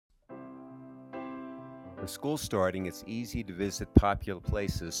With school starting, it's easy to visit popular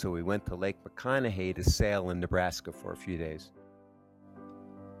places, so we went to Lake McConaughey to sail in Nebraska for a few days.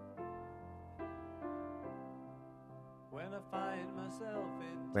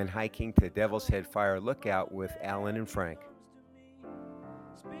 Went hiking to Devil's Head Fire Lookout with Alan and Frank.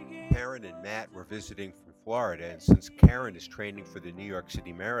 Karen and Matt were visiting from Florida, and since Karen is training for the New York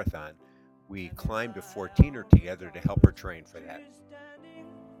City Marathon, we climbed a 14er together to help her train for that.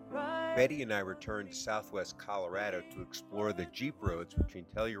 Betty and I returned to southwest Colorado to explore the Jeep roads between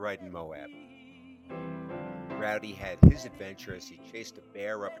Telluride and Moab. Rowdy had his adventure as he chased a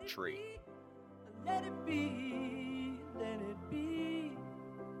bear up a tree. Let it be, let it be.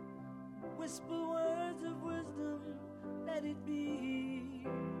 Whisper words of wisdom, let it be.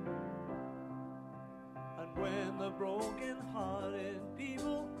 And when the broken-hearted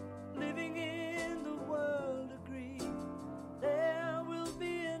people living in the world agree, there will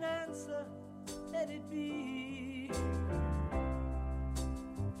be an answer, let it be.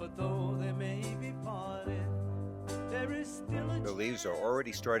 But though they may be parted, there is still a The leaves are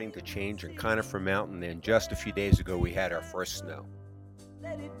already starting to change on Conifer Mountain, and just a few days ago we had our first snow.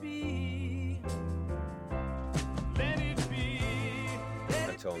 let it be. Let it be.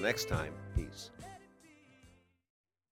 Until next time,